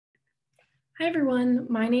Hi everyone,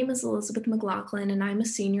 my name is Elizabeth McLaughlin and I'm a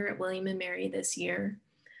senior at William and Mary this year.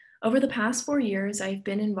 Over the past 4 years, I've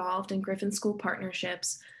been involved in Griffin School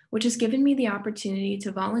Partnerships, which has given me the opportunity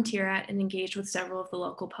to volunteer at and engage with several of the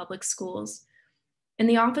local public schools. In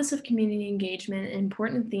the Office of Community Engagement, an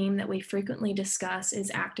important theme that we frequently discuss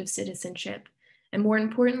is active citizenship, and more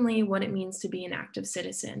importantly, what it means to be an active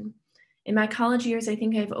citizen. In my college years, I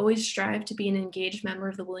think I've always strived to be an engaged member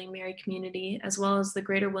of the William and Mary community, as well as the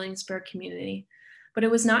greater Williamsburg community. But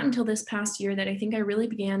it was not until this past year that I think I really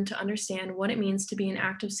began to understand what it means to be an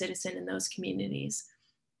active citizen in those communities.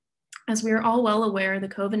 As we are all well aware, the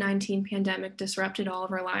COVID-19 pandemic disrupted all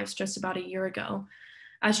of our lives just about a year ago.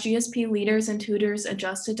 As GSP leaders and tutors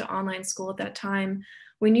adjusted to online school at that time,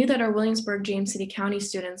 we knew that our Williamsburg-James City County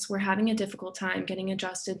students were having a difficult time getting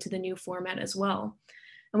adjusted to the new format as well.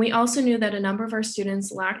 And we also knew that a number of our students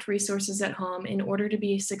lacked resources at home in order to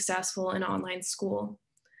be successful in online school.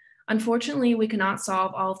 Unfortunately, we could not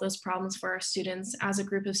solve all of those problems for our students as a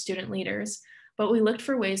group of student leaders, but we looked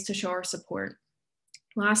for ways to show our support.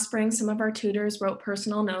 Last spring, some of our tutors wrote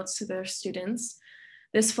personal notes to their students.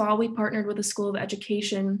 This fall, we partnered with the School of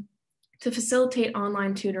Education to facilitate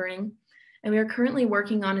online tutoring, and we are currently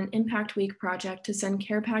working on an Impact Week project to send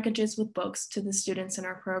care packages with books to the students in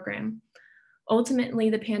our program. Ultimately,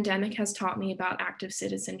 the pandemic has taught me about active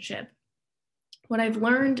citizenship. What I've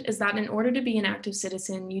learned is that in order to be an active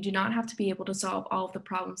citizen, you do not have to be able to solve all of the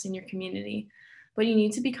problems in your community, but you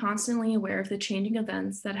need to be constantly aware of the changing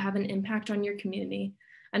events that have an impact on your community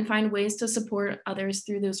and find ways to support others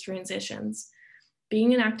through those transitions.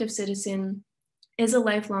 Being an active citizen is a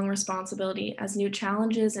lifelong responsibility as new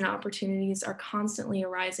challenges and opportunities are constantly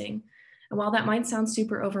arising. And while that might sound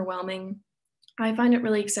super overwhelming, I find it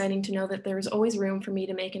really exciting to know that there is always room for me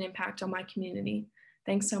to make an impact on my community.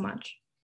 Thanks so much.